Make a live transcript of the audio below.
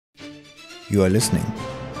You are listening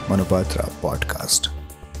Manupatra Podcast.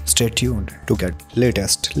 Stay tuned to get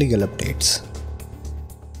latest legal updates.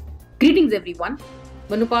 Greetings everyone.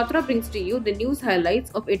 Manupatra brings to you the news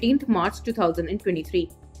highlights of 18th March 2023.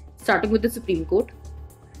 Starting with the Supreme Court.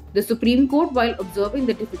 The Supreme Court, while observing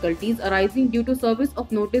the difficulties arising due to service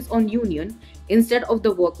of notice on union instead of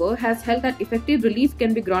the worker, has held that effective relief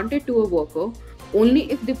can be granted to a worker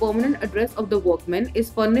only if the permanent address of the workman is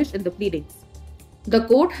furnished in the pleadings. The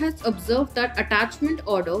court has observed that attachment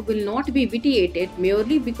order will not be vitiated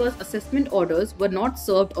merely because assessment orders were not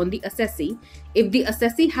served on the assessee if the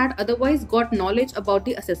assessee had otherwise got knowledge about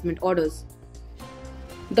the assessment orders.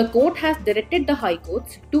 The court has directed the High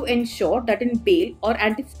Courts to ensure that in bail or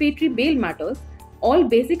anticipatory bail matters, all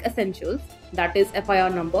basic essentials, that is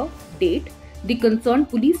FIR number, date, the concerned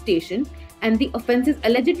police station, and the offences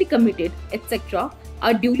allegedly committed, etc.,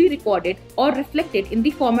 are duly recorded or reflected in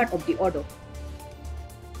the format of the order.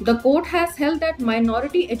 The court has held that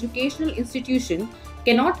minority educational institution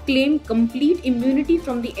cannot claim complete immunity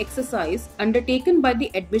from the exercise undertaken by the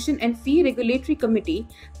Admission and Fee Regulatory Committee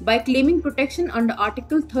by claiming protection under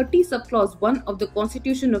Article 30 Subclause 1 of the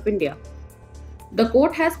Constitution of India. The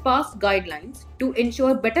court has passed guidelines to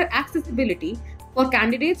ensure better accessibility for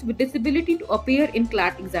candidates with disability to appear in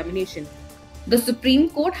CLAT examination. The Supreme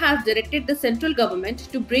Court has directed the central government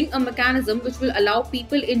to bring a mechanism which will allow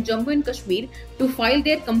people in Jammu and Kashmir to file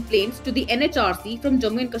their complaints to the NHRC from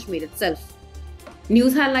Jammu and Kashmir itself.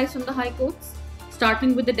 News highlights from the High Courts,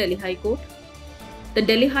 starting with the Delhi High Court. The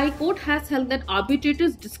Delhi High Court has held that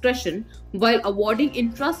arbitrators' discretion while awarding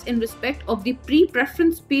interest in respect of the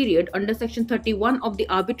pre-preference period under Section 31 of the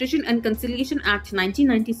Arbitration and Conciliation Act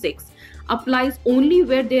 1996 applies only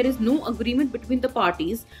where there is no agreement between the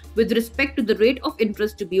parties with respect to the rate of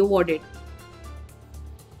interest to be awarded.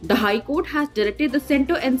 The High Court has directed the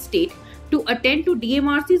centre and state to attend to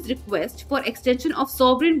DMRC's request for extension of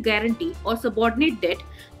sovereign guarantee or subordinate debt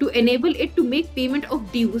to enable it to make payment of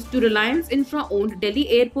dues to Reliance Infra-owned Delhi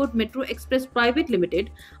Airport Metro Express Private Limited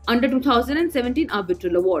under 2017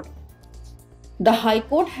 arbitral award. The High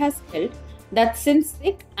Court has held that since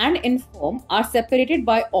sick and infirm are separated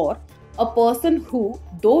by or, a person who,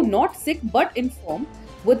 though not sick but infirm,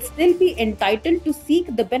 would still be entitled to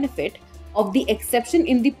seek the benefit of the exception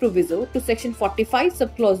in the proviso to Section 45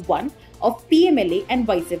 Subclause 1 of PMLA and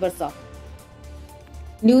vice versa.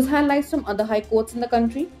 News highlights from other high courts in the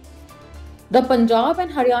country. The Punjab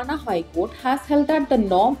and Haryana High Court has held that the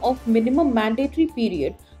norm of minimum mandatory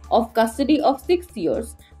period of custody of 6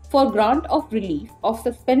 years for grant of relief of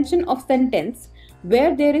suspension of sentence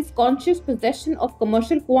where there is conscious possession of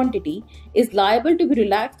commercial quantity is liable to be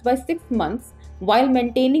relaxed by 6 months while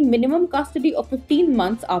maintaining minimum custody of 15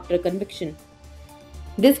 months after conviction.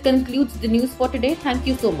 This concludes the news for today. Thank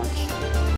you so much.